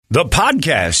The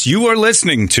podcast you are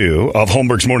listening to of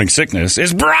Holmberg's Morning Sickness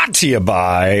is brought to you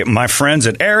by my friends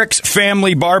at Eric's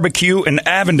Family Barbecue in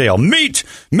Avondale. Meet,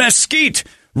 mesquite,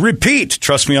 repeat.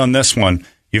 Trust me on this one.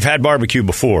 You've had barbecue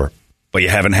before, but you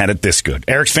haven't had it this good.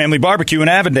 Eric's Family Barbecue in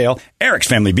Avondale,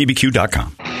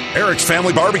 ericsfamilybbq.com. Eric's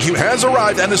Family Barbecue has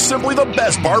arrived and is simply the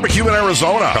best barbecue in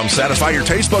Arizona. Come satisfy your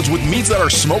taste buds with meats that are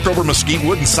smoked over mesquite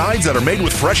wood and sides that are made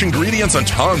with fresh ingredients and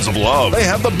tons of love. They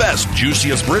have the best,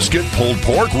 juiciest brisket, pulled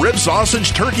pork, rib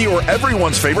sausage, turkey, or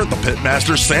everyone's favorite, the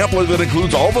Pitmaster sampler that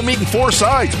includes all the meat and 4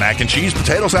 sides. Mac and cheese,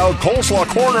 potato salad, coleslaw,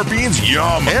 corn, or beans,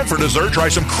 yum. And for dessert, try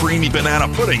some creamy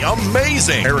banana pudding,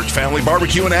 amazing. Eric's Family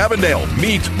Barbecue in Avondale.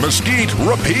 Meat, mesquite,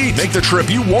 repeat. Make the trip,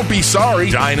 you won't be sorry.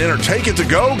 Dine in or take it to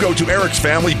go. Go to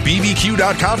ericsfamilybbq.com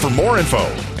for more info.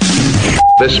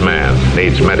 This man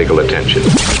needs medical attention.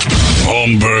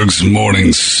 Holmberg's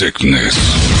Morning Sickness.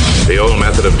 The old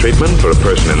method of treatment for a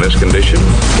person in this condition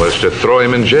was to throw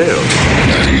him in jail.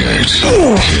 98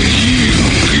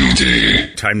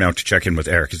 KUPD. Time now to check in with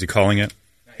Eric. Is he calling it?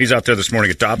 He's out there this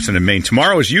morning at Dobson in Maine.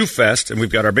 Tomorrow is U-Fest, and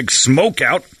we've got our big smoke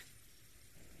out.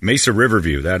 Mesa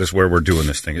Riverview, that is where we're doing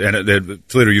this thing. And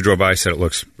Toledo, you drove by, said it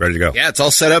looks ready to go. Yeah, it's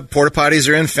all set up. Porta potties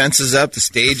are in, fences up, the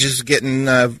stage is getting,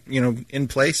 in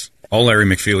place. All Larry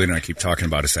McFeely and I keep talking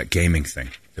about is that gaming thing,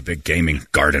 the big gaming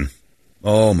garden.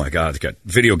 Oh, my God. They've got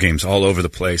video games all over the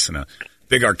place and a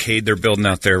big arcade they're building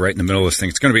out there right in the middle of this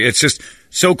thing. It's just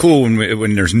so cool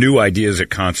when there's new ideas at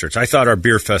concerts. I thought our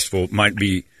beer festival might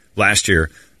be, last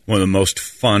year, one of the most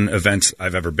fun events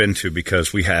I've ever been to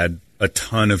because we had a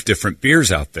ton of different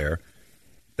beers out there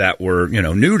that were,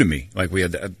 new to me. Like we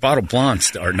had Bottle Blonde,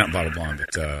 or not Bottle Blonde,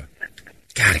 but,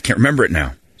 God, I can't remember it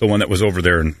now. The one that was over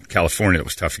there in California that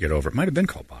was tough to get over. It might have been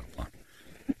called Bottle Blonde.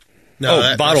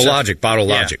 No, Bottle Logic.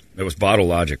 It was Bottle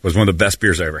Logic. It was one of the best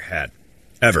beers I ever had.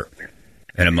 Ever.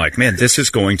 And I'm like, man, this is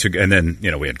going to, and then,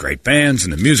 we had great bands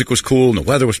and the music was cool and the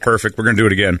weather was perfect. We're going to do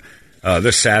it again.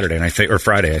 This Saturday or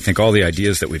Friday. I think all the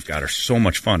ideas that we've got are so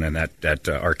much fun, and that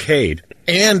arcade,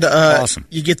 and awesome.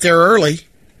 You get there early,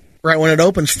 right when it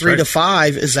opens. 3 to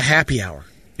 5 is a happy hour.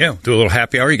 Yeah, do a little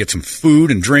happy hour. You get some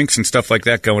food and drinks and stuff like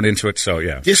that going into it. So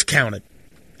yeah, discounted.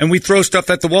 And we throw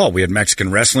stuff at the wall. We had Mexican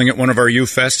wrestling at one of our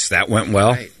U-Fests. That went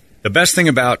well. Right. The best thing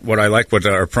about what I like, what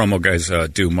our promo guys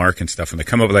do, Mark and stuff, when they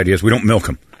come up with ideas, we don't milk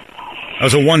them. That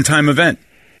was a one-time event.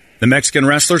 The Mexican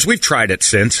wrestlers, we've tried it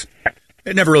since.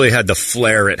 It never really had the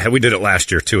flair it had. We did it last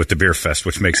year, too, at the Beer Fest,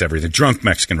 which makes everything. Drunk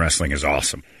Mexican wrestling is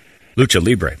awesome. Lucha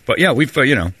Libre. But, yeah, we've,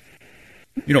 you don't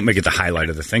make it the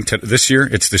highlight of the thing. This year,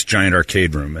 it's this giant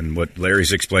arcade room. And what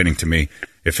Larry's explaining to me,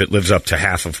 if it lives up to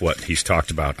half of what he's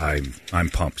talked about, I'm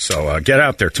pumped. So get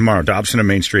out there tomorrow. Dobson and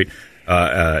Main Street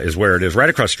is where it is, right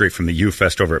across the street from the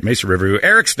U-Fest over at Mesa Riverview.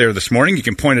 Eric's there this morning. You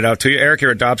can point it out to you. Eric here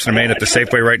at Dobson and Main at the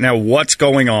Safeway right now. What's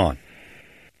going on?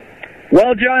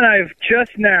 Well, John, I've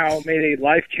just now made a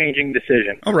life-changing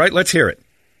decision. All right, let's hear it.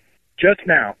 Just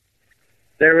now.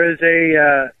 There was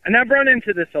and I've run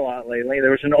into this a lot lately.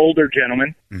 There was an older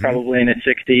gentleman, probably in his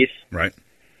 60s. Right.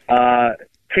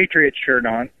 Patriot shirt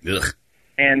on. Ugh.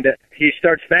 And he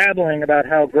starts babbling about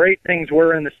how great things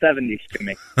were in the 70s to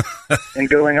me. And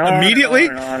going on immediately?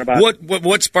 and on about...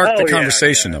 What sparked the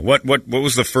conversation, though? What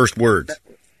was the first words?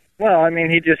 Well, I mean,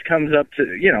 he just comes up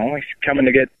to, he's coming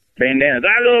to get bandanas.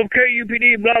 I love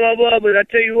KUPD, blah, blah, blah, but I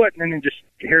tell you what, and then just,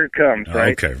 here it comes,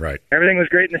 right? Okay, right. Everything was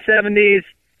great in the 70s.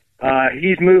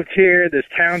 He's moved here. This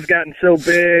town's gotten so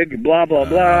big, blah, blah,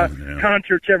 blah. Yeah.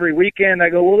 Concerts every weekend. I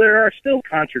go, well, there are still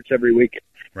concerts every weekend.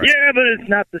 Right. Yeah, but it's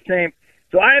not the same.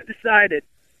 So I have decided,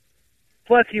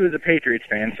 plus he was a Patriots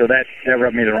fan, so that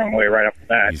rubbed me the wrong way right off the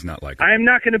bat. He's not like I am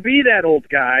not going to be that old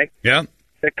guy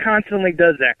that constantly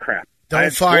does that crap.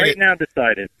 Don't fight it. Now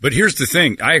decided. But here's the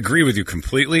thing. I agree with you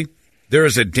completely. There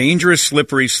is a dangerous,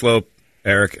 slippery slope,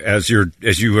 Eric, as you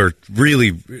are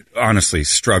really, honestly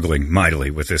struggling mightily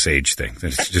with this age thing.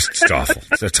 It's awful.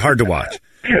 It's hard to watch.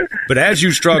 But as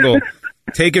you struggle,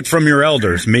 take it from your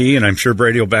elders, me, and I'm sure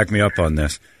Brady will back me up on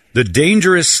this. The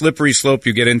dangerous, slippery slope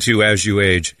you get into as you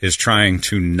age is trying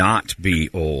to not be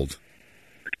old.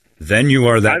 Then you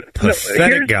are that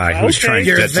pathetic guy who's trying to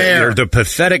you're the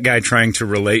pathetic guy trying to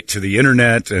relate to the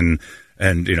internet and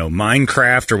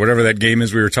Minecraft or whatever that game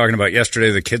is we were talking about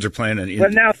yesterday. The kids are playing.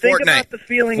 But now think about the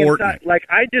feeling inside. Like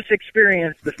I just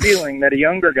experienced the feeling that a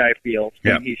younger guy feels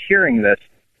when he's hearing this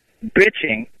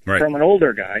bitching from an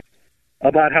older guy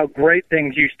about how great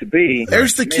things used to be.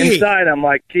 There's the key. Inside, I'm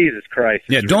like, Jesus Christ.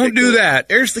 Yeah, don't do that.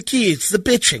 There's the key. It's the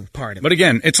bitching part of it. But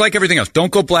again, it's like everything else.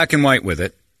 Don't go black and white with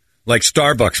it, like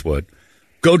Starbucks would.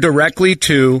 Go directly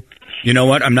to, you know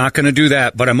what, I'm not going to do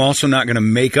that, but I'm also not going to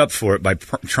make up for it by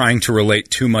trying to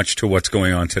relate too much to what's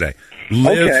going on today.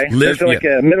 There's like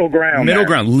a middle ground. Middle there.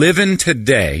 ground. Live in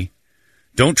today.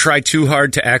 Don't try too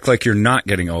hard to act like you're not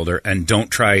getting older, and don't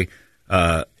try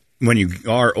when you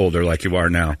are older like you are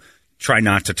now. Try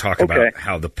not to talk about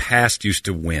how the past used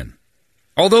to win.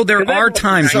 Although there are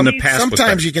times when the past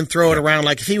sometimes you can throw it around.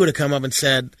 Like if he would have come up and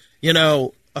said, when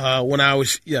I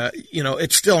was,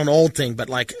 it's still an old thing, but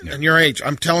like in your age,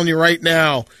 I'm telling you right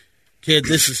now, kid,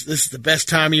 this is the best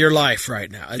time of your life right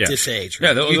now at this age.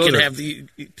 Right? Yeah, you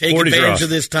can take advantage of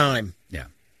this time. Yeah.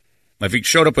 If he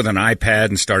showed up with an iPad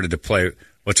and started to play,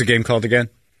 what's the game called again?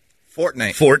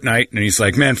 Fortnite. And he's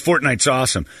like, man, Fortnite's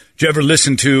awesome. Did you ever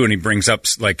listen to, and he brings up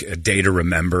like a day to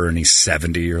remember, and he's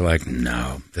 70. You're like,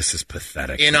 no, this is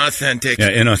pathetic. Inauthentic.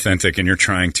 Yeah, inauthentic, and you're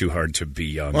trying too hard to be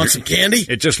young. Want some candy?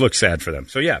 It just looks sad for them.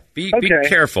 So, yeah, be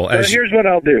careful. So here's what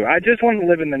I'll do. I just want to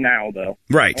live in the now, though.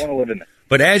 Right. I want to live in the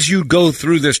But as you go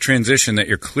through this transition that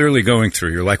you're clearly going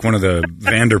through, you're like one of the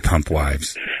Vanderpump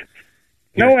wives.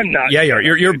 No, I'm not. Yeah,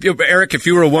 you're Eric. If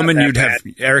you were a woman,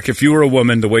 If you were a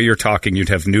woman, the way you're talking, you'd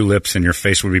have new lips, and your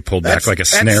face would be pulled back like a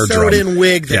snare drum. That's sewed-in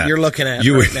wig that you're looking at.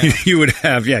 You would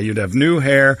have you'd have new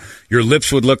hair. Your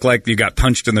lips would look like you got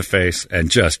punched in the face,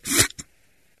 and just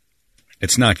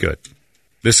it's not good.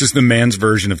 This is the man's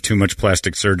version of too much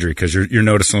plastic surgery because you're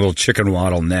noticing a little chicken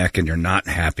waddle neck, and you're not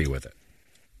happy with it.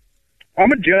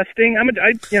 I'm adjusting.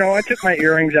 I took my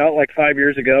earrings out like 5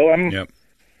 years ago.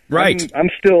 Right. I'm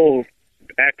still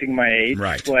acting my age,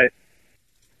 right? But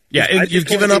you've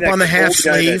given up on the half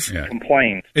sleeve.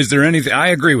 Complain. Is there anything? I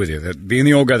agree with you that being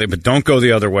the old guy, but don't go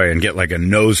the other way and get like a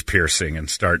nose piercing and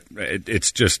start.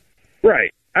 It's just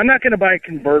right. I'm not going to buy a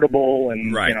convertible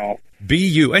and be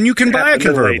you, and you can buy a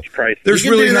convertible. There's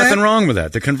really nothing wrong with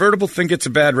that. The convertible thing gets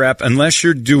a bad rap unless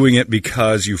you're doing it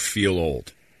because you feel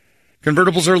old.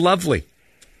 Convertibles are lovely,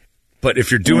 but if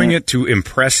you're doing it to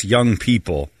impress young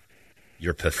people,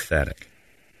 you're pathetic.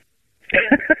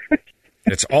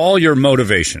 It's all your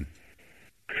motivation.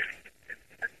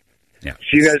 Yeah. So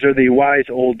you guys are the wise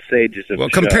old sages of the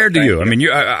show. Compared to you, I mean,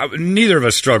 neither of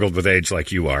us struggled with age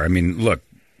like you are. I mean, look,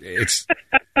 it's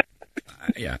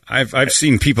I've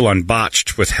seen people on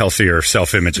Botched with healthier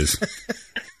self-images.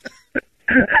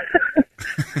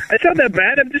 It's not that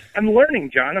bad. I'm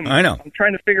learning, John. I know. I'm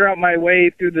trying to figure out my way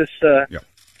through this.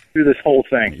 Through this whole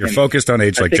thing. You're focused on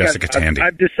age like Jessica Tandy.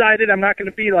 I've decided I'm not going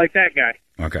to be like that guy.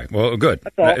 Okay, well, good.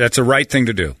 That's all. That's a right thing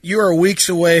to do. You are weeks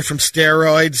away from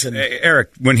steroids. And Eric,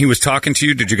 when he was talking to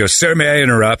you, did you go, sir, may I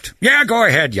interrupt? Yeah, go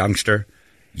ahead, youngster.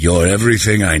 You're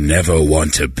everything I never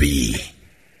want to be.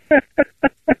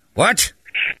 What?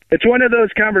 It's one of those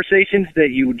conversations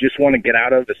that you just want to get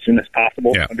out of as soon as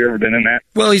possible. Yeah. Have you ever been in that?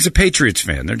 Well, he's a Patriots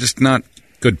fan. They're just not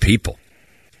good people.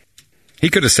 He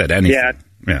could have said anything.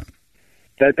 Yeah.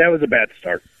 That was a bad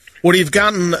start. Would he have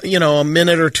gotten, a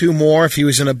minute or two more if he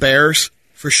was in a Bears?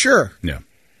 For sure. Yeah.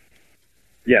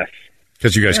 Yes.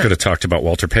 Because you guys could have talked about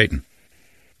Walter Payton.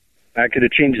 I could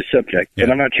have changed the subject,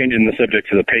 but I'm not changing the subject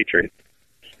to the Patriots.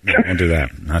 No, don't do that.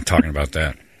 I'm not talking about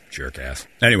that. Jerk ass.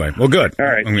 Anyway, well, good. All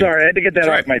right. Sorry, I had to get that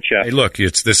off my chest. Hey, look,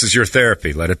 this is your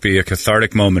therapy. Let it be a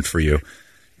cathartic moment for you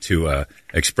to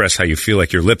express how you feel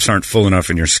like your lips aren't full enough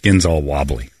and your skin's all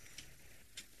wobbly.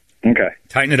 Okay.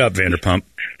 Tighten it up, Vanderpump.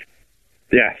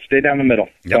 Yeah, stay down the middle.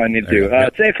 That's all I need to do.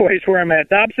 Safeway's where I'm at.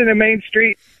 Dobson and Main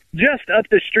Street, just up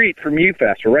the street from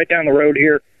UFest. We're right down the road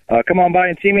here. Come on by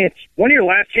and see me. It's one of your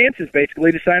last chances,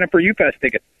 basically, to sign up for UFest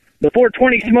tickets. The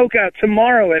 420 Smokeout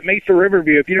tomorrow at Mesa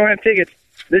Riverview. If you don't have tickets,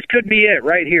 this could be it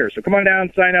right here. So come on down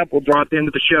and sign up. We'll draw at the end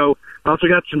of the show. I also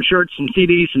got some shirts, some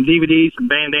CDs, some DVDs, some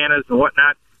bandanas, and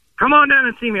whatnot. Come on down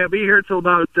and see me. I'll be here till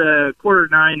about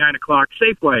 9:45, 9 o'clock.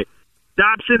 Safeway.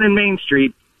 Dobson and Main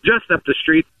Street, just up the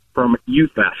street from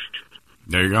UFest.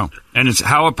 There you go. And it's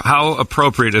how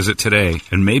appropriate is it today,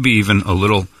 and maybe even a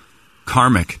little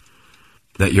karmic,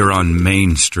 that you're on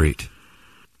Main Street.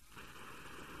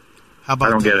 How about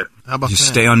I don't get it. How about just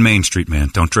stay on Main Street, man.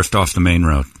 Don't drift off the main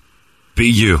road. Be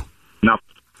you. No,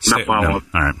 not following.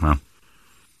 No. All right, well.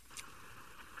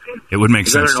 It would make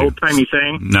sense. Is that an old-timey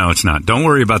saying? No, it's not. Don't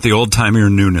worry about the old-timey or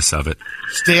newness of it.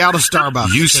 Stay out of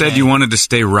Starbucks. You said you wanted to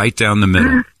stay right down the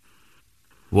middle.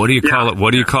 What do you call it?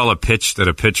 What do you call a pitch that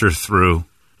a pitcher threw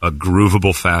a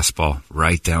groovable fastball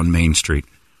right down Main Street?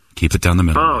 Keep it down the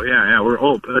middle. Oh, yeah. We're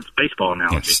old. That's baseball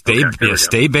analogy.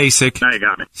 Stay basic. Now you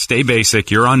got me. Stay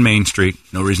basic. You're on Main Street.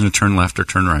 No reason to turn left or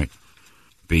turn right.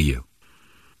 Be you.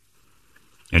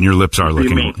 And your lips are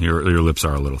looking. Your lips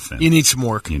are a little thin. You need some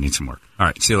work. All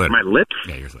right. See you later. My lips?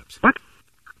 Yeah, your lips. What?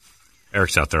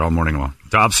 Eric's out there all morning long.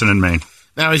 Dobson in Maine.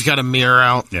 Now he's got a mirror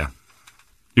out. Yeah.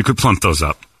 You could plump those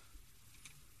up.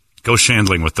 Go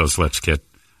Shandling with those lips, kid.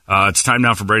 It's time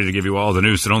now for Brady to give you all the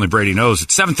news that only Brady knows.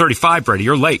 It's 7:35, Brady.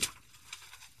 You're late.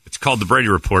 called The Brady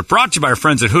Report, brought to you by our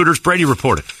friends at Hooters. Brady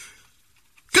reported.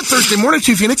 Good Thursday morning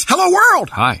to you, Phoenix. Hello, world.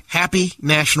 Hi. Happy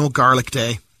National Garlic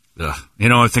Day. Ugh. You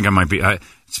know, I think I might be...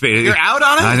 You're out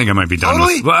on it? I think I might be done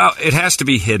Totally? with it. Well, it has to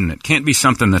be hidden. It can't be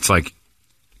something that's like...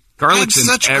 Garlic's in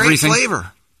such everything. great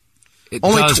flavor. It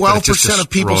Only does, but it just 12% of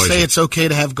people destroys say it. it's okay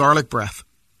to have garlic breath.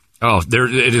 Oh,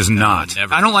 it is not.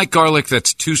 never. I don't like garlic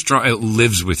that's too strong. It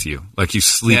lives with you. Like you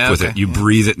sleep with it. You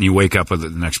breathe it and you wake up with it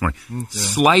the next morning.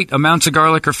 Slight amounts of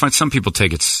garlic are fine. Some people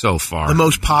take it so far. The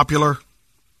most popular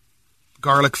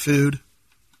garlic food,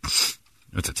 It's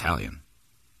Italian.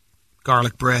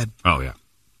 garlic bread. Oh, yeah.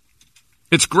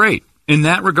 It's great. In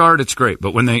that regard, it's great.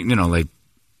 But when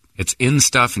it's in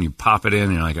stuff and you pop it in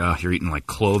and you're like, oh, you're eating like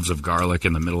cloves of garlic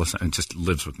in the middle of something. It just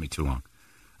lives with me too long.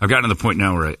 I've gotten to the point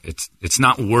now where it's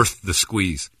not worth the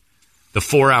squeeze. The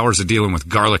 4 hours of dealing with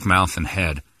garlic mouth and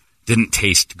head didn't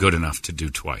taste good enough to do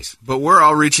twice. But we're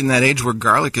all reaching that age where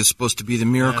garlic is supposed to be the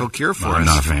miracle cure for I'm us.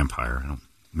 not a vampire.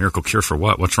 Miracle cure for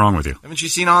what? What's wrong with you? Haven't you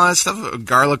seen all that stuff?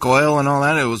 Garlic oil and all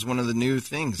that? It was one of the new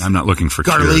things. I'm not looking for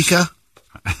cures. Garlica.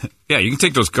 Yeah, you can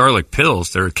take those garlic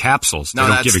pills. They're capsules. They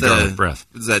don't give you garlic breath.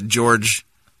 Is that George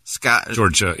Scott?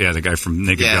 George, the guy from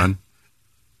Naked Gun.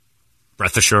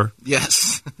 Breath Assure.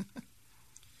 Yes.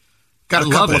 Got a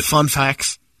love couple it. of fun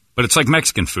facts. But it's like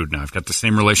Mexican food now. I've got the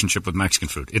same relationship with Mexican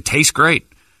food. It tastes great.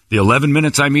 The 11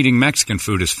 minutes I'm eating Mexican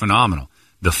food is phenomenal.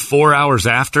 The 4 hours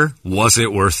after, was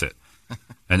it worth it?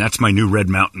 And that's my new Red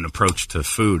Mountain approach to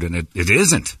food, and it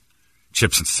isn't.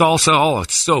 Chips and salsa,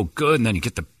 it's so good, and then you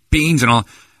get the beans and all.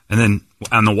 And then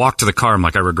on the walk to the car, I'm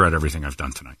like, I regret everything I've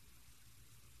done tonight.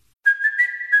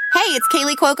 Hey, it's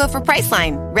Kaylee Cuoco for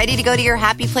Priceline. Ready to go to your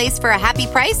happy place for a happy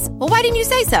price? Well, why didn't you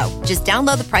say so? Just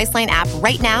download the Priceline app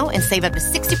right now and save up to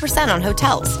 60% on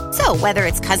hotels. So whether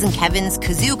it's Cousin Kevin's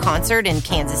Kazoo Concert in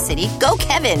Kansas City, go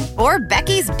Kevin, or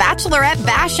Becky's Bachelorette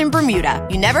Bash in Bermuda,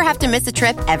 you never have to miss a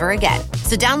trip ever again.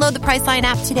 So download the Priceline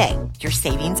app today. Your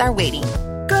savings are waiting.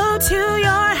 Go to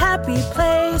your happy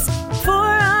place for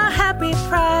a happy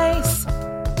price.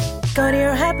 Go to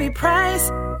your happy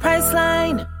price,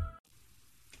 Priceline.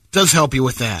 Does help you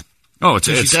with that. Oh, it's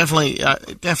You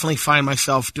definitely find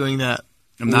myself doing that.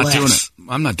 I'm not less. doing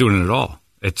it. I'm not doing it at all.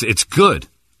 It's good.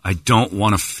 I don't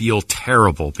want to feel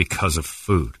terrible because of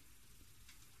food.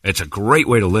 It's a great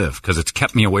way to live because it's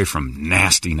kept me away from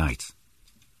nasty nights.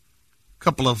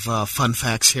 Couple of fun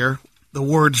facts here. The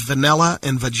words vanilla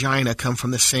and vagina come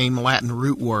from the same Latin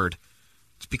root word.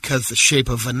 It's because the shape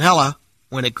of vanilla,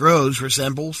 when it grows,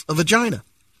 resembles a vagina.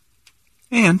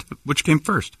 And which came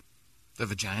first? The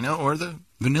vagina or the...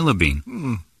 Vanilla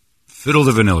bean. Fiddle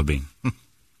the vanilla bean.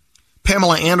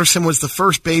 Pamela Anderson was the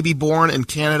first baby born in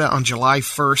Canada on July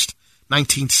 1st,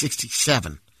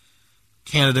 1967.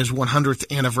 Canada's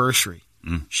 100th anniversary.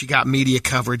 She got media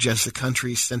coverage as the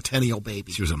country's centennial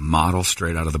baby. She was a model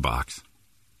straight out of the box.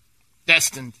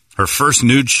 Destined. Her first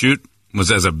nude shoot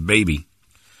was as a baby.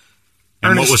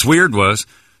 And what was weird was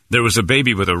there was a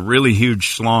baby with a really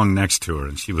huge schlong next to her,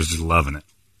 and she was just loving it.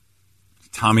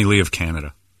 Tommy Lee of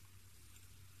Canada.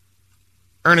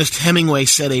 Ernest Hemingway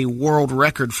set a world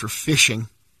record for fishing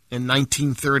in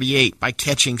 1938 by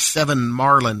catching 7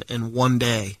 marlin in one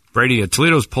day. Brady,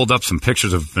 Toledo's pulled up some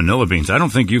pictures of vanilla beans. I don't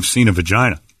think you've seen a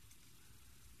vagina.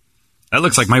 That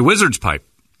looks like my wizard's pipe.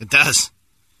 It does.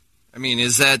 I mean,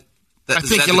 is that I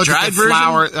think you look at the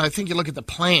flower. I think you look at the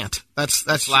plant. That's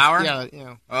flower.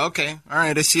 Yeah. Oh, okay. All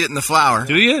right. I see it in the flower.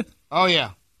 Do you? Oh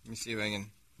yeah. Let me see if I can.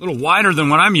 A little wider than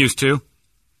what I'm used to.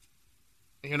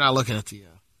 You're not looking at the.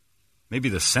 Maybe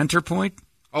the center point?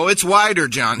 Oh, it's wider,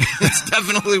 John. It's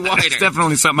definitely wider. It's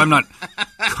definitely something I'm not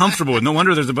comfortable with. No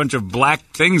wonder there's a bunch of black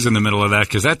things in the middle of that,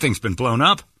 because that thing's been blown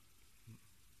up.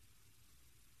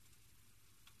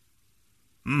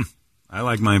 I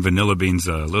like my vanilla beans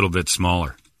a little bit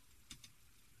smaller.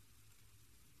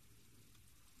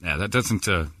 Yeah, that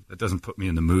doesn't put me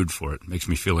in the mood for it. It makes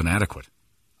me feel inadequate.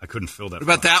 I couldn't fill that. What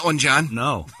about that one, John?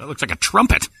 No, that looks like a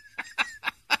trumpet.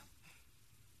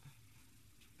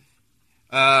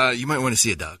 You might want to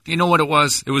see a dog. You know what it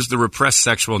was? It was the repressed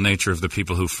sexual nature of the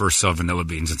people who first saw vanilla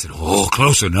beans and said, "Oh,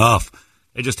 close enough."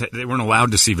 They weren't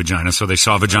allowed to see vagina, so they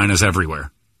saw vaginas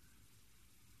everywhere.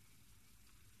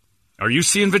 Are you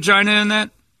seeing vagina in that?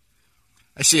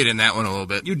 I see it in that one a little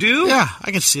bit. You do? Yeah,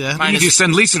 I can see that. You need to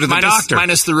send Lisa to the doctor.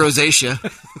 Minus the rosacea.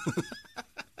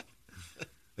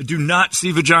 I do not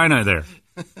see vagina there.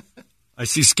 I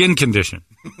see skin condition.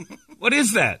 What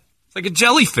is that? It's like a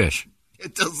jellyfish.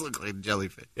 It does look like a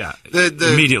jellyfish. Yeah,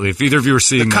 The immediately. If either of you are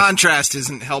seeing the that, contrast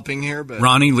isn't helping here, but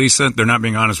Ronnie, Lisa, they're not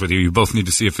being honest with you. You both need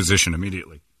to see a physician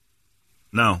immediately.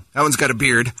 No. that one's got a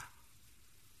beard.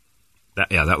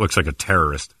 That looks like a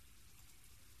terrorist.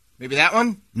 Maybe that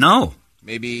one? No.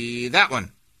 Maybe that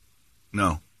one?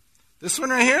 No. This one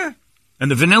right here?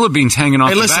 And the vanilla beans hanging off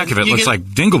Hey, the listen, back of it you looks get- like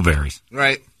dingleberries.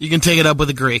 Right. You can take it up with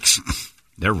the Greeks.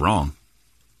 They're wrong.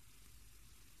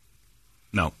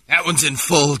 No. That one's in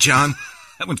full, John.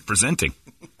 That one's presenting.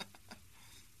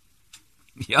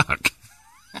 Yuck.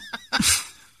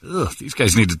 Ugh, these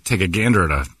guys need to take a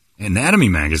gander at a anatomy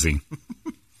magazine.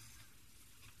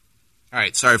 All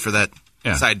right, sorry for that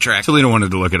sidetrack. Toledo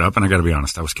wanted to look it up, and I got to be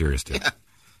honest, I was curious too.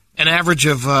 An average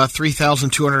of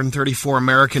 3,234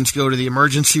 Americans go to the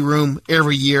emergency room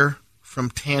every year from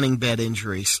tanning bed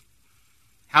injuries.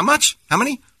 How much? How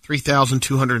many?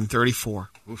 3,234.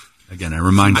 Again, I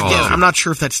remind all of you. I'm not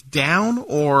sure if that's down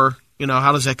or,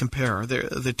 how does that compare? Are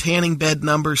the tanning bed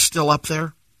numbers still up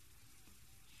there?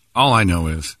 All I know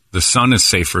is the sun is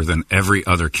safer than every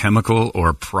other chemical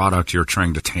or product you're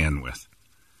trying to tan with.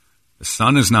 The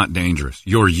sun is not dangerous.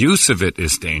 Your use of it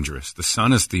is dangerous. The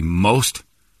sun is the most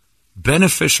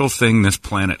beneficial thing this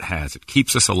planet has. It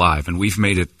keeps us alive, and we've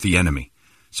made it the enemy.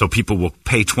 So people will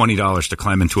pay $20 to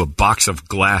climb into a box of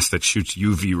glass that shoots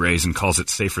UV rays and calls it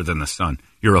safer than the sun.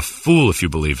 You're a fool if you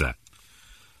believe that.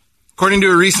 According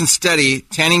to a recent study,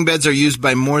 tanning beds are used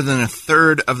by more than a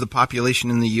third of the population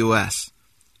in the U.S.,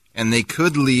 and they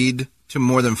could lead to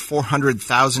more than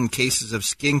 400,000 cases of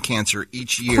skin cancer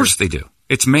each year. Of course they do.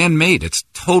 It's man-made. It's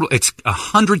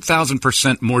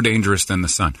 100,000% more dangerous than the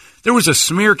sun. There was a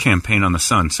smear campaign on the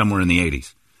sun somewhere in the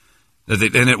 80s,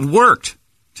 and it worked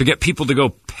to get people to go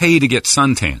pay to get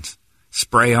suntans,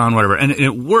 spray on, whatever. And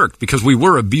it worked because we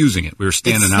were abusing it. We were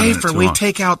standing out in it It's too safer. We long.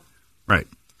 take out Right.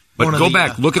 But go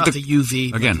back, look at the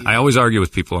UV. Again, I always argue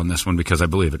with people on this one because I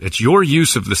believe it. It's your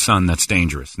use of the sun that's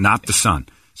dangerous, not the sun.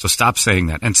 So stop saying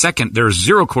that. And second, there is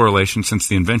zero correlation since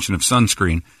the invention of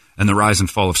sunscreen and the rise and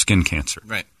fall of skin cancer.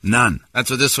 Right. None.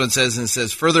 That's what this one says. And it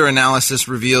says, further analysis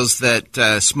reveals that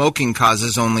smoking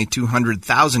causes only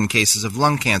 200,000 cases of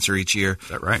lung cancer each year. Is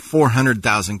that right?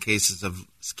 400,000 cases of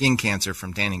skin cancer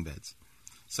from tanning beds.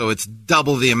 So it's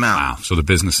double the amount. Wow. So the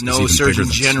business is No even bigger Surgeon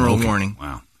than General smoking. warning.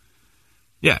 Wow.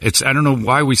 Yeah, I don't know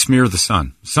why we smear the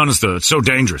sun. The sun is it's so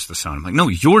dangerous, the sun. I'm like, no,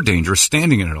 you're dangerous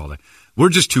standing in it all day. We're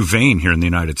just too vain here in the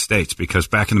United States because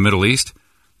back in the Middle East,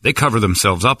 they cover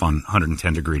themselves up on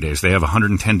 110-degree days. They have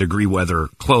 110-degree weather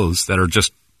clothes that are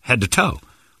just head to toe.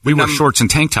 We wear shorts and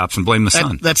tank tops and blame the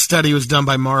sun. That study was done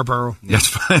by Marlboro. That's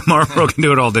fine. Marlboro can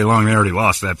do it all day long. They already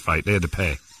lost that fight. They had to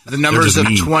pay. The numbers They're of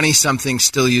just mean. 20-somethings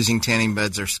still using tanning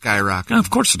beds are skyrocketing. No,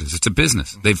 of course it is. It's a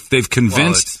business. They've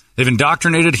convinced, they've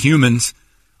indoctrinated humans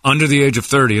under the age of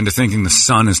 30 into thinking the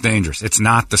sun is dangerous. It's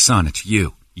not the sun. It's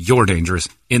you. You're dangerous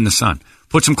in the sun.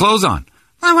 Put some clothes on.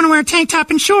 I want to wear a tank top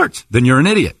and shorts. Then you're an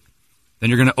idiot. Then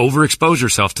you're going to overexpose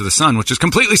yourself to the sun, which is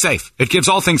completely safe. It gives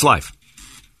all things life.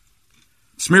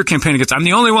 Smear campaign against, I'm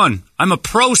the only one. I'm a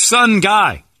pro-sun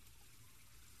guy.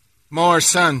 More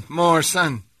sun, more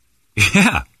sun.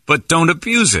 Yeah, but don't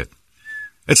abuse it.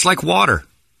 It's like water.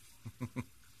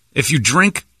 If you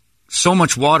drink so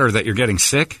much water that you're getting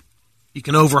sick, You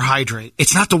can overhydrate.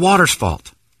 it's not the water's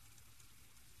fault.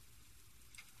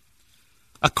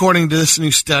 According to this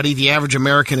new study, the average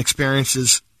American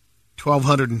experiences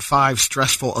 1,205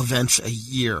 stressful events a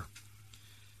year.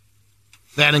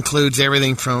 That includes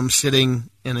everything from sitting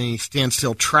in a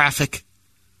standstill traffic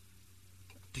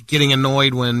to getting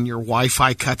annoyed when your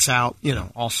Wi-Fi cuts out,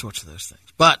 all sorts of those things.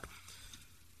 But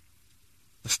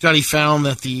the study found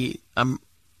that the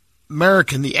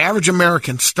average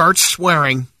American starts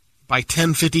swearing by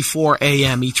 10:54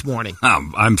 a.m. each morning.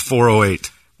 I'm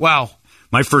 408. Wow.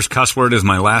 My first cuss word is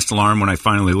my last alarm when I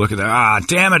finally look at that.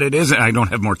 Damn it, it isn't. I don't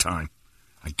have more time.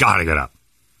 I got to get up.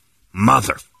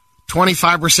 Mother.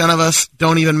 25% of us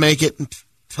don't even make it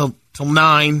till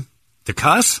 9. To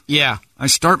cuss? Yeah, I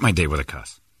start my day with a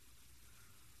cuss.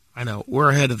 I know. We're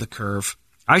ahead of the curve.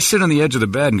 I sit on the edge of the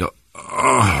bed and go,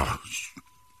 oh.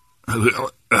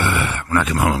 When I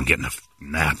come home, I'm getting a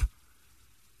nap.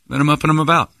 Then I'm up and I'm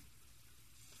about.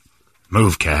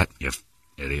 Move, cat, you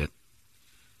idiot.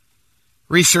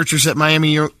 Researchers at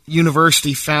Miami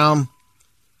University found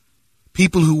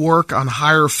people who work on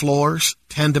higher floors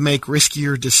tend to make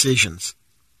riskier decisions.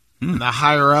 And the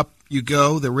higher up you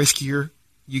go, the riskier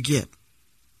you get.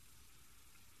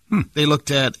 They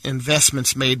looked at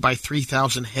investments made by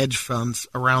 3,000 hedge funds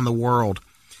around the world,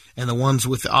 and the ones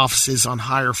with the offices on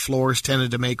higher floors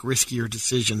tended to make riskier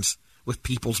decisions with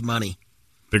people's money.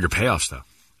 Bigger payoffs, though.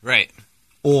 Right.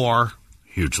 Or,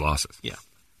 Huge losses. yeah.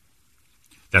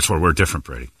 That's where we're different,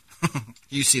 Brady.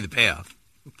 You see the payoff.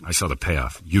 I saw the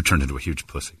payoff. You turned into a huge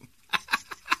pussy.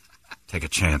 Take a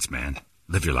chance, man.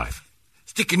 Live your life.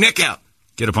 Stick your neck out.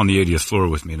 Get up on the 80th floor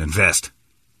with me and invest.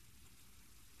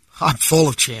 I'm full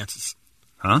of chances.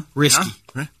 Huh? Risky.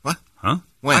 Huh? What? Huh?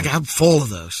 When? I'm full of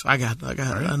those. I got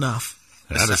enough.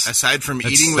 Aside from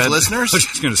eating with listeners? I was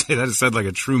just going to say that is said like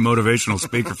a true motivational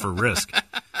speaker for Risk.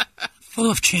 Full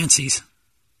of chances.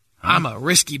 I'm a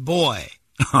risky boy.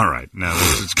 All right. Now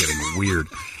this is getting weird.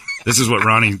 This is what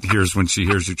Ronnie hears when she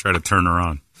hears you try to turn her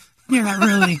on. You're not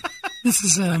really. This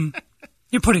is,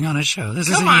 you're putting on a show. This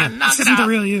isn't on, you. knock This it isn't the out.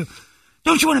 real you.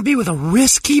 Don't you want to be with a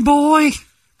risky boy?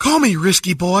 Call me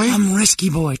risky boy. I'm risky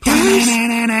boy.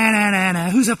 Na-na-na-na-na-na.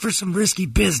 Who's up for some risky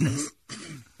business?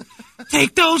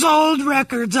 Take those old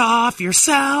records off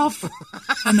yourself.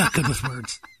 I'm not good with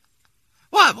words.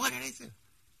 What? What did I say?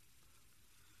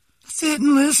 Sit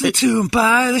and listen to them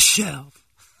by the shelf.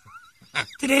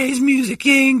 Today's music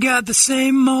ain't got the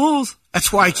same moles.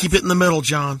 That's why I keep it in the middle,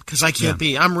 John, because I can't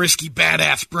be. I'm risky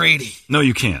badass Brady. No,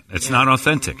 you can't. It's not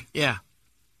authentic. Yeah.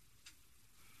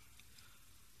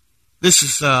 This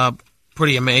is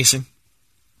pretty amazing.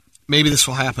 Maybe this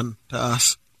will happen to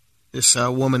us. This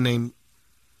woman named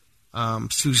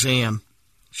Suzanne.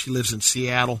 She lives in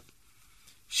Seattle.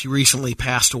 She recently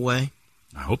passed away.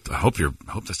 I hope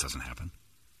this doesn't happen.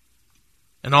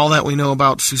 And all that we know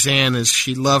about Suzanne is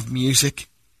she loved music,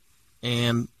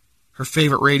 and her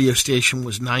favorite radio station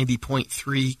was 90.3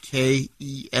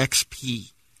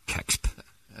 KEXP. KEXP.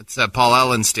 That's Paul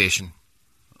Allen's station.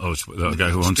 Oh, it's the guy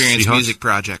who owns Experience Seahawks? Music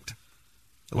Project.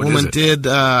 The woman did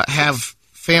have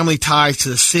family ties to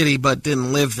the city, but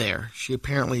didn't live there. She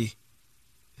apparently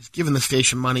has given the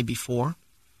station money before.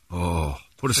 Oh,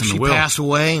 put us So in the she will. passed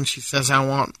away, and she says, I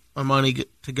want my money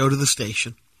to go to the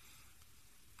station.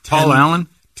 Paul Allen?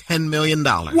 $10 million.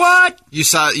 What? You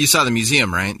saw the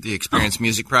museum, right? The Experience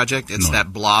Music Project. It's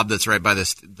that blob that's right by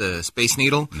the Space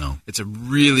Needle. No. It's a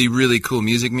really, really cool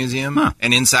music museum, Huh.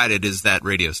 and inside it is that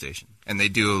radio station. And they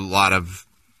do a lot of,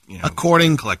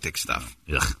 According eclectic stuff.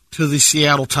 Ugh. to the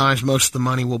Seattle Times, most of the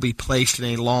money will be placed in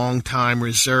a long-time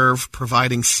reserve,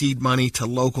 providing seed money to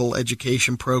local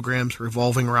education programs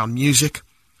revolving around music,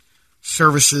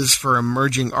 services for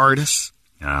emerging artists.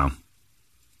 Oh.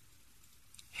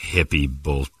 Hippie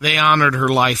bull. They honored her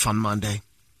life on Monday,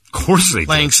 Of course they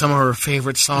playing did. some of her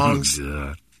favorite songs.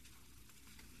 Oh,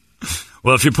 God.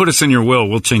 Well, if you put us in your will,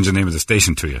 we'll change the name of the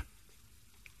station to you.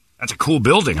 That's a cool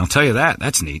building, I'll tell you that.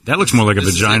 That's neat. That looks more like a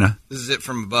vagina. This is it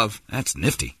from above. That's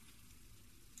nifty.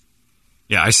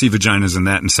 Yeah, I see vaginas in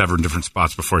that in several different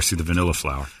spots before I see the vanilla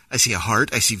flower. I see a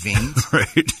heart. I see veins.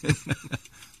 Right.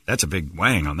 That's a big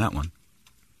wang on that one.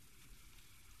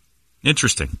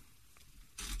 Interesting.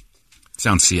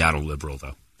 Sounds Seattle liberal,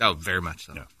 though. Oh, very much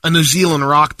so. Yeah. A New Zealand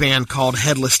rock band called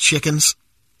Headless Chickens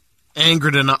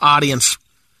angered an audience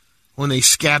when they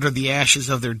scattered the ashes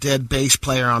of their dead bass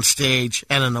player on stage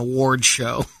at an award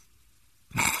show.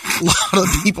 A lot of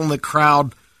people in the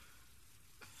crowd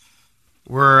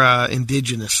were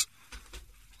indigenous.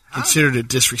 Considered it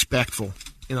disrespectful.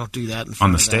 You don't do that in front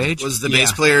On the of them. stage? Was the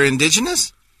bass player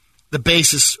indigenous? The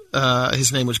bassist,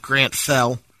 his name was Grant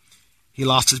Fell. He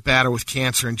lost his battle with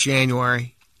cancer in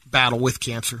January. But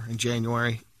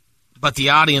the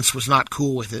audience was not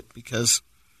cool with it because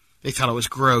they thought it was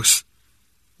gross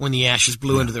when the ashes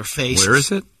blew into their faces. Where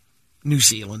is it? New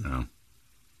Zealand. Oh.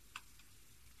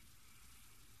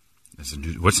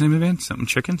 What's the name of the band? Something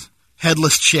Chickens?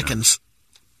 Headless Chickens.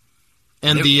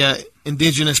 And the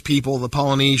indigenous people, the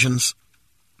Polynesians,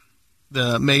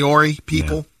 the Maori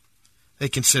people, they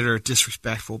consider it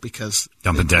disrespectful because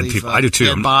Dumping they dead believe, people. I do too.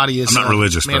 Dead body is I'm not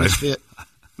religious, but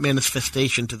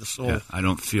manifestation to the soul. Yeah, I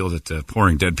don't feel that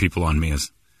pouring dead people on me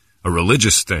is a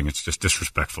religious thing. It's just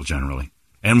disrespectful generally.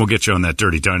 And we'll get you on that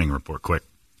dirty dining report quick.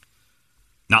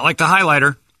 Not like the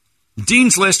highlighter.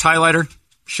 Dean's List highlighter.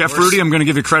 Chef Rudy, I'm going to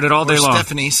give you credit all day long.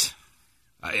 Stephanie's.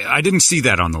 I didn't see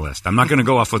that on the list. I'm not going to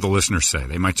go off what the listeners say.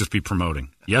 They might just be promoting.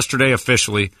 Yesterday,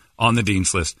 officially, on the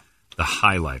Dean's List, the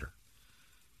highlighter.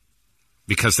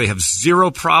 Because they have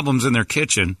zero problems in their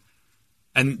kitchen,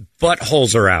 and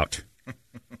buttholes are out.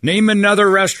 Name another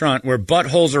restaurant where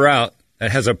buttholes are out that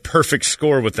has a perfect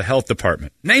score with the health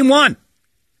department. Name one.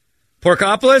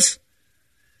 Porkopolis?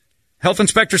 Health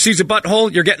inspector sees a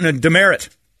butthole, you're getting a demerit.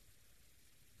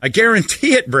 I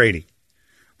guarantee it, Brady.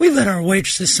 We let our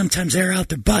waitresses sometimes air out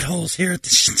their buttholes here,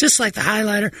 just like the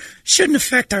highlighter. Shouldn't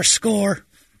affect our score.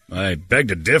 I beg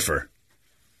to differ.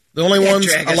 The only ones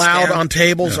drag us allowed down. on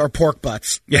tables are pork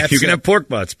butts. Yeah, That's you can it. have pork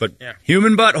butts, but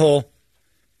human butthole,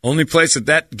 only place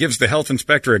that gives the health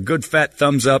inspector a good fat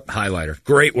thumbs up, highlighter.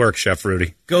 Great work, Chef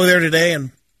Rudy. Go there today and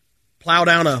plow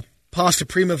down a pasta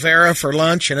primavera for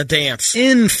lunch and a dance.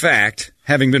 In fact,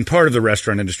 having been part of the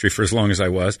restaurant industry for as long as I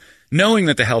was, knowing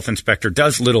that the health inspector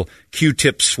does little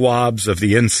Q-tip swabs of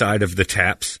the inside of the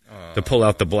taps to pull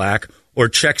out the black, or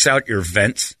checks out your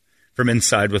vents from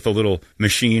inside with a little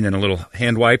machine and a little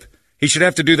hand wipe, he should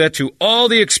have to do that to all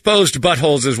the exposed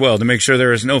buttholes as well to make sure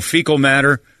there is no fecal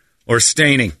matter or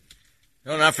staining.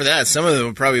 No, not for that. Some of them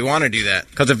would probably want to do that.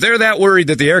 Because if they're that worried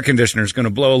that the air conditioner is going to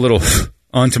blow a little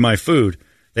onto my food,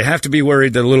 they have to be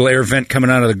worried that a little air vent coming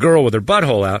out of the girl with her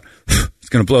butthole out is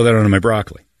going to blow that onto my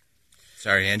broccoli.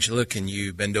 Sorry, Angela, can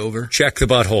you bend over? Check the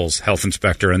buttholes, health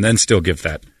inspector, and then still give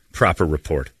that proper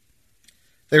report.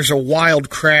 There's a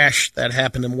wild crash that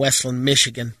happened in Westland,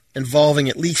 Michigan, involving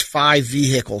at least 5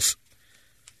 vehicles.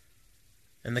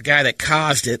 And the guy that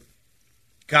caused it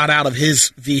got out of his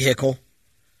vehicle.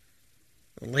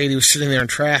 The lady was sitting there in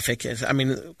traffic. I mean,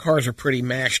 the cars are pretty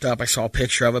mashed up. I saw a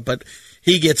picture of it. But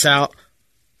he gets out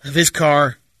of his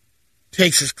car,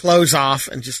 takes his clothes off,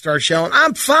 and just starts yelling,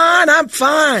 I'm fine,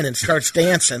 and starts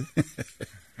dancing.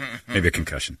 Maybe a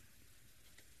concussion.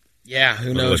 Yeah,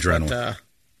 who knows? But,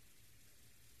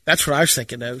 that's what I was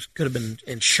thinking. It could have been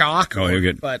in shock.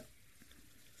 But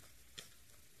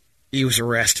he was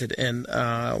arrested, and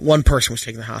one person was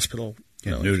taken to the hospital.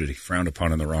 Nudity, frowned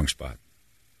upon in the wrong spot.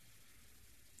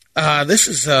 This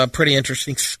is pretty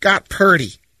interesting. Scott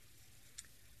Purdy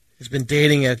has been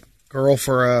dating a girl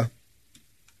for a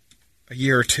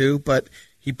year or two, but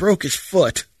he broke his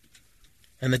foot,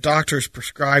 and the doctors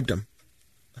prescribed him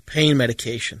a pain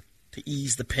medication to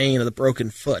ease the pain of the broken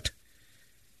foot.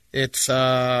 It's,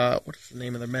 what is the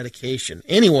name of the medication?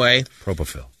 Anyway.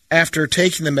 Propofol. After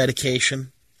taking the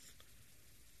medication,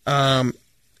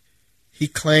 he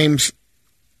claims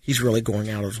he's really going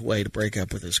out of his way to break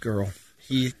up with his girl.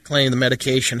 He claimed the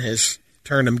medication has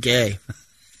turned him gay.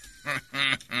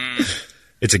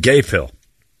 It's a gay pill.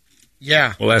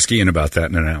 Yeah. We'll ask Ian about that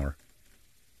in an hour.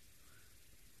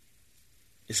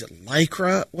 Is it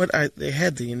Lycra? They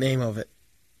had the name of it.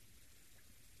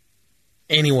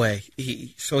 Anyway,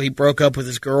 so he broke up with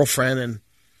his girlfriend and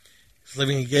is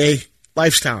living a gay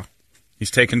lifestyle.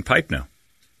 He's taking pipe now.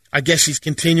 I guess he's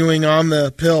continuing on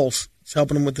the pills. It's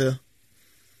helping him with the...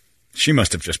 She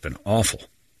must have just been awful.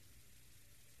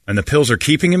 And the pills are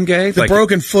keeping him gay? The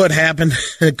broken foot happened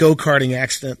in a go-karting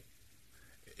accident.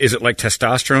 Is it like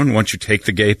testosterone? Once you take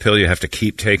the gay pill, you have to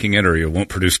keep taking it or you won't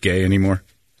produce gay anymore?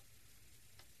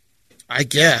 I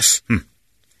guess.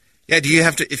 Yeah, do you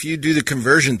have to, if you do the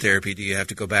conversion therapy, do you have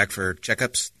to go back for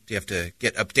checkups? Do you have to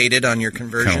get updated on your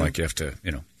conversion? Kind of like you have to,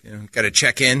 got to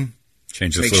check in.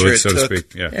 Change the fluid, so to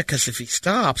speak. Yeah, because if he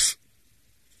stops.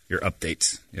 Your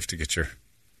updates. You have to get your...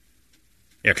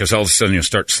 Yeah, because all of a sudden you'll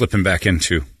start slipping back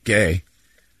into gay.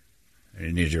 And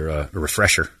you need your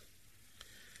refresher.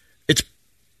 It's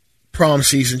prom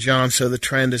season, John, so the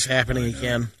trend is happening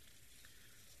again.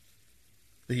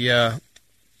 The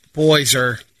boys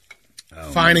are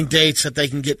finding dates that they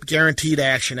can get guaranteed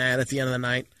action at the end of the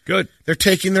night. Good. They're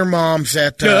taking their moms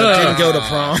that didn't go to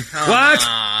prom. What?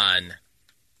 On.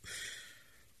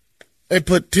 They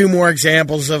put 2 more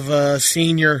examples of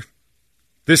senior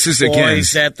this is boys again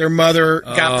that their mother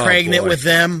got pregnant with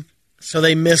them, so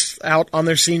they missed out on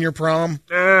their senior prom.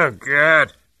 Oh,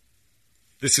 God.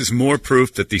 This is more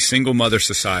proof that the single mother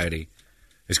society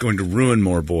is going to ruin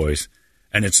more boys.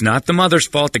 And it's not the mother's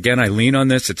fault. Again, I lean on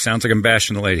this. It sounds like I'm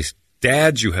bashing the ladies.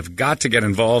 Dads, you have got to get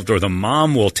involved or the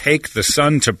mom will take the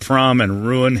son to prom and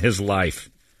ruin his life.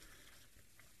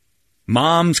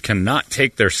 Moms cannot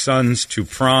take their sons to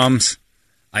proms.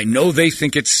 I know they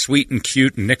think it's sweet and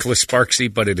cute and Nicholas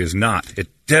Sparksy, but it is not. It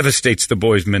devastates the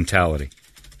boy's mentality.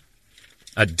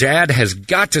 A dad has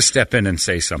got to step in and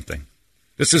say something.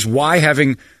 This is why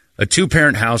having a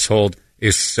 2-parent household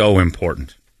is so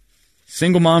important.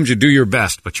 Single moms, you do your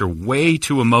best, but you're way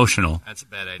too emotional. That's a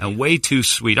bad idea. And way too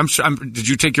sweet. Did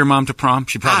you take your mom to prom?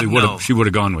 She probably would have. She would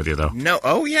have gone with you, though. No.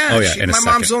 Oh, yeah. My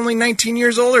mom's only 19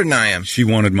 years older than I am. She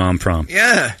wanted mom prom.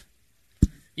 Yeah.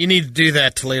 You need to do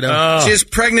that, Toledo. She's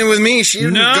pregnant with me. She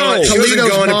wasn't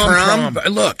going to prom.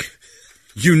 Look,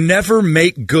 you never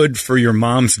make good for your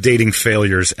mom's dating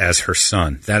failures as her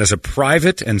son. That is a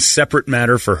private and separate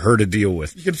matter for her to deal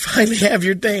with. You can finally have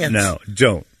your dance. No,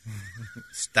 don't.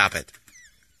 Stop it.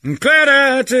 I'm glad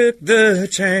I took the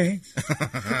chance.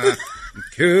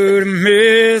 Could have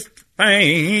missed the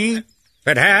pain,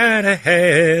 but I'd have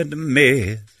had to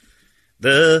miss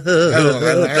the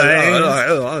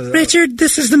thing. Richard,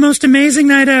 this is the most amazing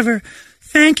night ever.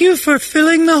 Thank you for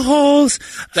filling the holes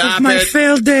of my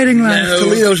failed dating life. No.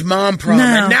 Toledo's mom prom. No.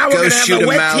 And now we're going to have a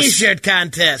wet mouse. T-shirt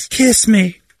contest. Kiss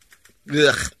me.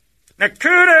 Ugh. I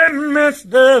could have missed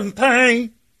the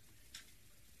pain.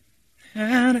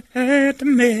 I'd have had to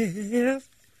miss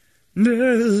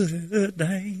the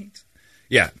things.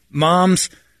 Yeah, moms,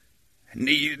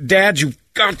 dads, you've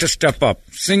got to step up.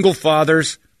 Single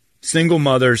fathers, single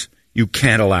mothers, You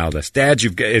can't allow this. Dad,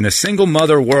 in a single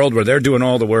mother world where they're doing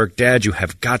all the work, Dad, you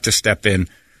have got to step in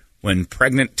when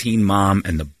pregnant teen mom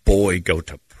and the boy go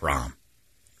to prom.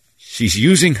 She's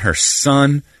using her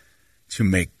son to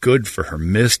make good for her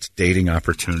missed dating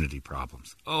opportunity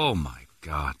problems. Oh, my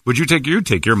God. You'd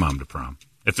take your mom to prom?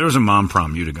 If there was a mom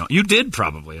prom, you'd have gone. You did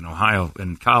probably in Ohio.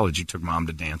 In college, you took mom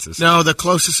to dances. No, the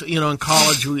closest, in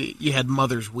college, you had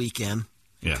Mother's Weekend.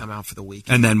 Yeah. Come out for the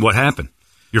weekend. And then what happened?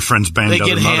 Your friends banged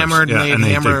other mothers. They get hammered, and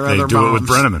they hammer other moms. They do it with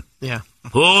Brenneman. Yeah.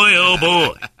 Boy, oh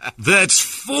boy. That's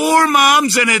 4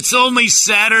 moms, and it's only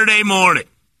Saturday morning.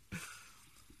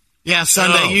 Yeah,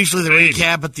 Sunday, usually the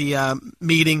recap at the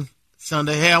meeting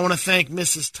Sunday. Hey, I want to thank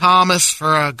Mrs. Thomas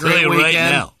for a great weekend. Right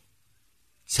now,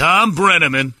 Tom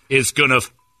Brenneman is going to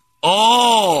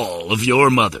all of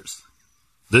your mothers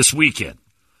this weekend.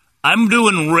 I'm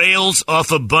doing rails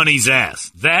off of Bunny's ass.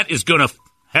 That is going to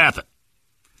happen.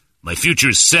 My future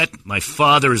is set. My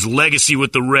father's legacy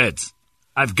with the Reds.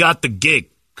 I've got the gig.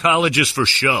 College is for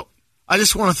show. I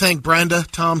just want to thank Brenda,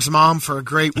 Tom's mom, for a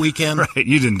great weekend. Right,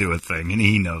 you didn't do a thing, and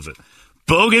he knows it.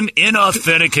 Bogan,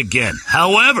 inauthentic again.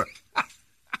 However,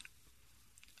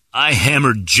 I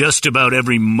hammered just about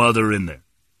every mother in there.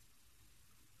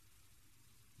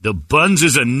 The Buns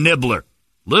is a nibbler.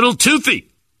 Little toothy,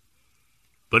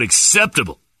 but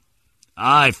acceptable.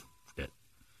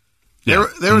 There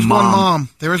was one mom.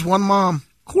 There was one mom.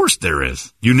 Of course there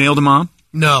is. You nailed a mom?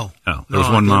 No. Oh, there was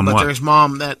one mom. But what? there's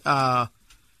mom that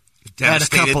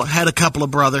had a couple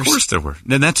of brothers. Of course there were.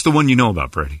 And that's the one you know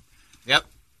about, Brady. Yep.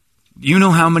 You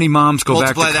know how many moms go back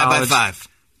to college? Multiply that by 5.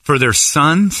 For their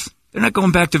sons? They're not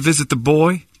going back to visit the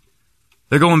boy.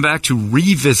 They're going back to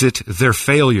revisit their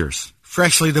failures.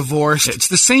 Freshly divorced. It's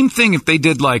the same thing if they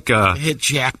did hit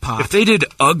jackpot. If they did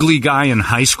ugly guy in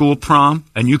high school prom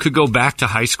and you could go back to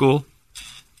high school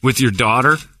with your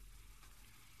daughter,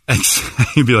 and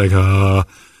you'd be like, or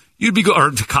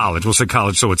to college. We'll say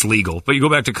college so it's legal. But you go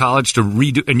back to college to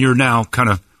redo, and you're now kind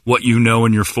of what you know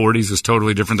in your 40s is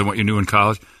totally different than what you knew in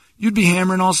college. You'd be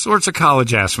hammering all sorts of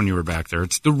college ass when you were back there.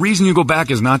 It's the reason you go back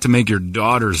is not to make your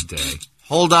daughter's day.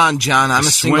 Hold on, John. I'm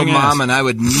a single mom, and I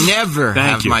would never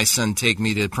have my son take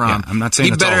me to prom. Yeah, I'm not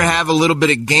saying he better have a little bit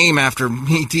of game after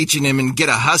me teaching him and get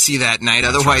a hussy that night.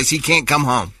 That's otherwise, he can't come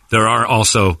home. There are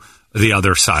also the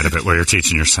other side of it where you're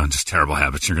teaching your son just terrible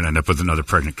habits. You're going to end up with another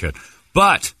pregnant kid.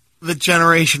 But the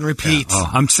generation repeats. Yeah,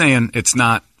 I'm saying it's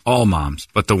not all moms,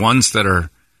 but the ones that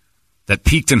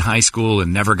peaked in high school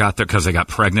and never got there because they got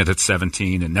pregnant at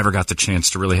 17 and never got the chance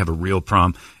to really have a real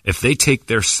prom. If they take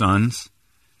their sons,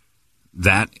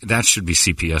 that should be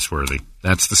CPS worthy.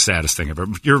 That's the saddest thing ever.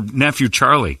 Your nephew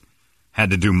Charlie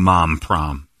had to do mom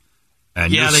prom,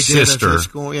 and your sister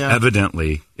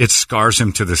evidently it scars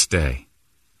him to this day.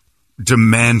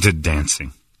 Demanded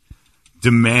dancing,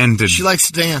 she likes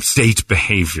to dance. Date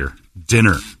behavior,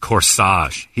 dinner,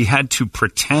 corsage. He had to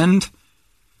pretend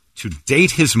to date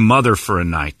his mother for a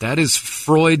night. That is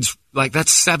Freud's.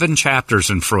 That's 7 chapters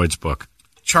in Freud's book.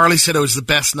 Charlie said it was the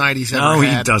best night he's ever had. No,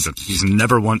 he doesn't. He's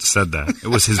never once said that. It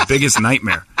was his biggest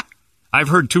nightmare. I've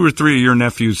heard 2 or 3 of your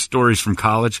nephew's stories from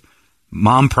college.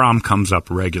 Mom prom comes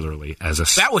up regularly as a...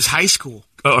 That was high school.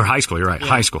 Or high school, you're right. Yeah.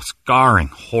 High school. Scarring.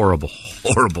 Horrible,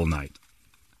 horrible night.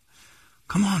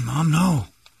 Come on, Mom, no.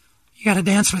 You got to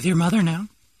dance with your mother now.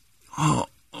 Oh.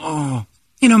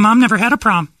 Mom never had a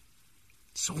prom.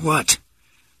 So what?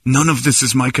 None of this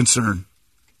is my concern.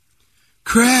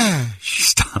 Crash.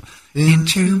 Stop.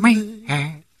 Into me,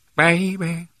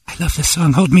 baby. I love this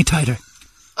song. Hold me tighter.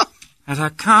 As I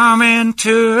come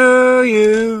into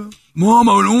you. Mom,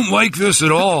 I don't like this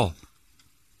at all.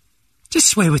 Just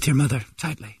sway with your mother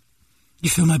tightly. You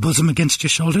feel my bosom against your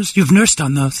shoulders? You've nursed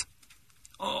on those.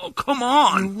 Oh, come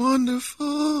on. You're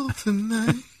wonderful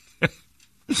tonight.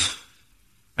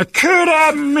 I could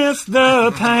have missed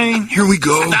the pain. Here we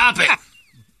go. Stop it.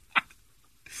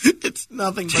 It's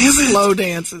nothing but slow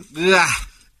dances. Ugh.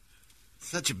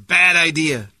 Such a bad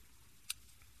idea.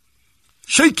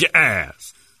 Shake your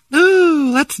ass.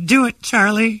 Ooh, let's do it,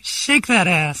 Charlie. Shake that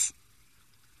ass.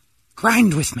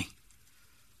 Grind with me.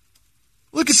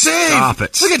 Look at Dave. Stop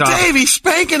it. Look at Dave. He's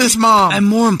spanking his mom. And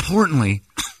more importantly,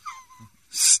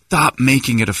 stop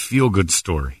making it a feel-good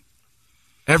story.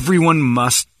 Everyone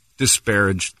must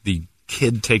disparage the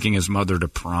kid taking his mother to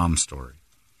prom story.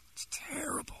 It's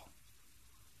terrible.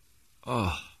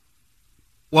 Oh.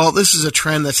 Well, this is a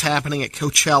trend that's happening at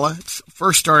Coachella. It's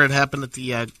first started happened at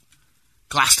the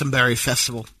Glastonbury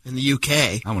Festival in the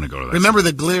UK. I want to go to that. Remember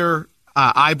the glitter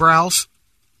eyebrows?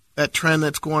 That trend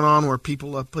that's going on where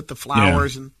people put the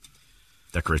flowers and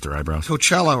decorate their eyebrows.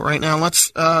 Coachella right now.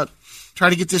 Let's try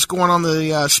to get this going on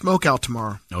the smoke out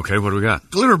tomorrow. Okay, what do we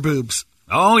got? Glitter boobs.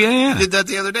 Oh, yeah. You did that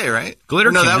the other day, right?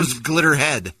 Glitter No, that cans. was glitter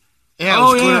head. Yeah, it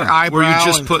was glitter eyebrow Where you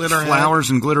just and put glitter flowers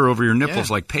head. and glitter over your nipples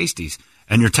like pasties,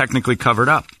 and you're technically covered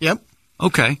up. Yep.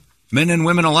 Okay. Men and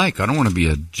women alike. I don't want to be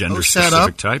a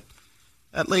gender-specific type.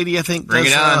 That lady, I think, Bring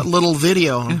does it on. a little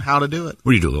video on how to do it.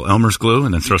 What do you do? A little Elmer's glue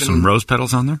and then throw some rose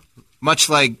petals on there? Much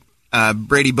like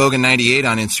Brady Bogan 98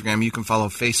 on Instagram, you can follow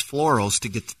Face Florals to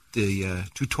get the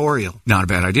tutorial. Not a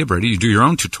bad idea, Brady. You do your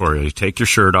own tutorial. You take your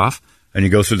shirt off and you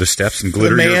go through the steps and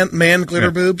glitter. The man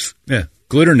glitter boobs. Yeah.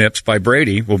 Glitter Nips by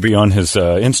Brady will be on his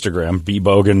Instagram, Brady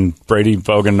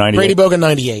Bogan 98. Brady Bogan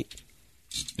 98.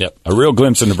 Yep. A real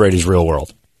glimpse into Brady's real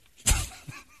world.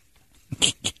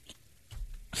 You're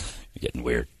getting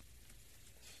weird.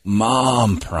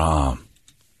 Mom prom.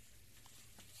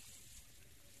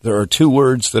 There are two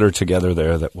words that are together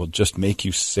there that will just make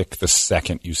you sick the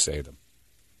second you say them.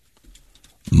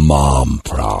 Mom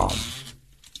prom.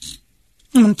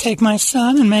 I'm going to take my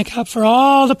son and make up for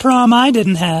all the prom I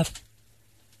didn't have.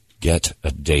 Get a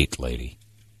date, lady.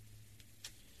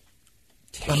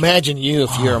 Imagine you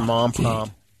if you're a mom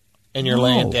prom and you're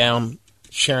laying down,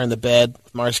 sharing the bed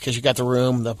with Mars because you got the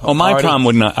room. My prom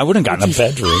would not. I wouldn't have gotten a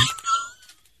bedroom.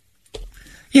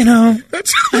 You know,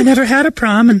 I never had a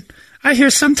prom, and I hear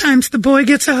sometimes the boy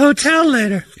gets a hotel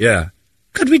later. Yeah.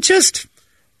 Could we just...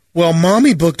 Well,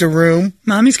 Mommy booked a room.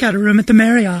 Mommy's got a room at the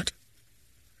Marriott.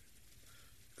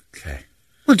 Okay.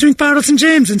 We'll drink bottles and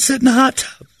James and sit in the hot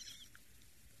tub.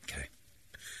 Okay.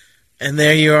 And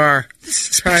there you are,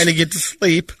 trying to get to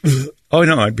sleep. Oh,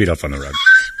 no, I'd beat up on the rug.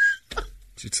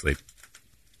 She'd sleep.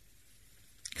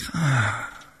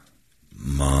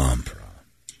 Mom prom.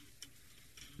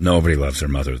 Nobody loves their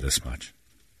mother this much.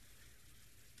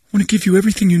 I want to give you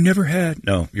everything you never had.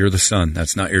 No, you're the son.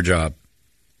 That's not your job.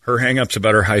 Her hang-ups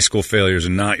about her high school failures are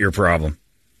not your problem.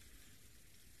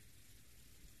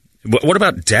 What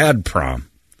about dad prom?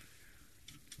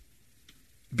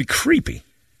 It'd be creepy.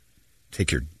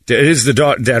 Take your... It is the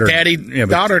daughter...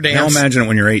 Daddy-daughter dance. Now imagine it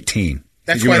when you're 18.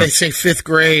 That's why they say 5th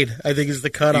grade, I think, is the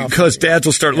cutoff. Because dads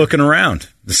will start looking around.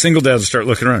 The single dads will start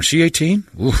looking around. She 18?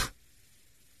 Oof.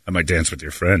 I might dance with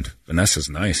your friend. Vanessa's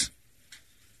nice.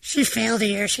 She failed a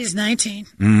year. She's 19.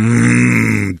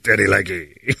 Daddy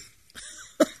likey.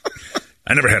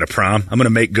 I never had a prom. I'm going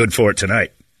to make good for it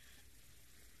tonight.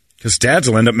 Because dads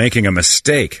will end up making a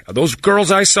mistake. Those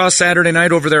girls I saw Saturday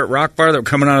night over there at Rock Bar that were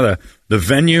coming out of the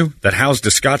venue that housed the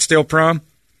Scottsdale prom,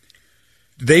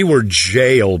 they were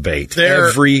jail bait.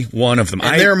 Every one of them.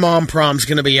 And their mom prom's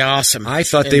going to be awesome. I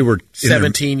thought they were...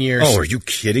 17 years. Oh, are you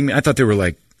kidding me? I thought they were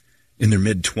like in their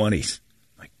mid-20s.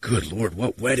 Like, good Lord,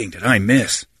 what wedding did I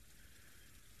miss?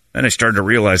 Then I started to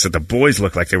realize that the boys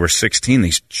looked like they were 16.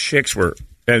 These chicks were...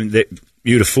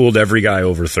 you'd have fooled every guy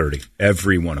over 30.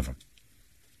 Every one of them.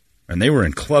 And they were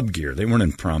in club gear. They weren't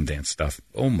in prom dance stuff.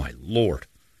 Oh, my Lord.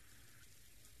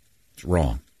 It's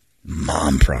wrong.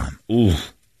 Mom prom. Ooh.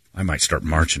 I might start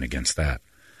marching against that.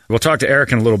 We'll talk to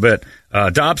Eric in a little bit.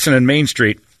 Dobson and Main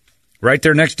Street, right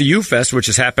there next to U-Fest, which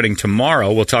is happening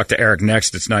tomorrow. We'll talk to Eric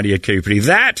next. It's 98 KUPD.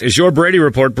 That is your Brady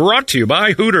Report, brought to you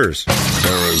by Hooters.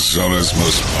 Arizona's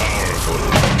most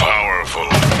powerful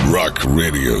rock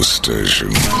radio station.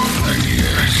 98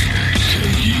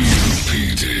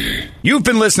 KUPD. You've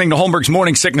been listening to Holmberg's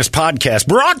Morning Sickness Podcast,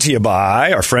 brought to you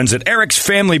by our friends at Eric's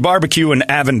Family Barbecue in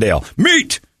Avondale.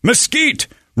 Meet, mesquite,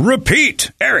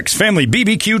 repeat.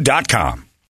 Eric'sFamilyBBQ.com.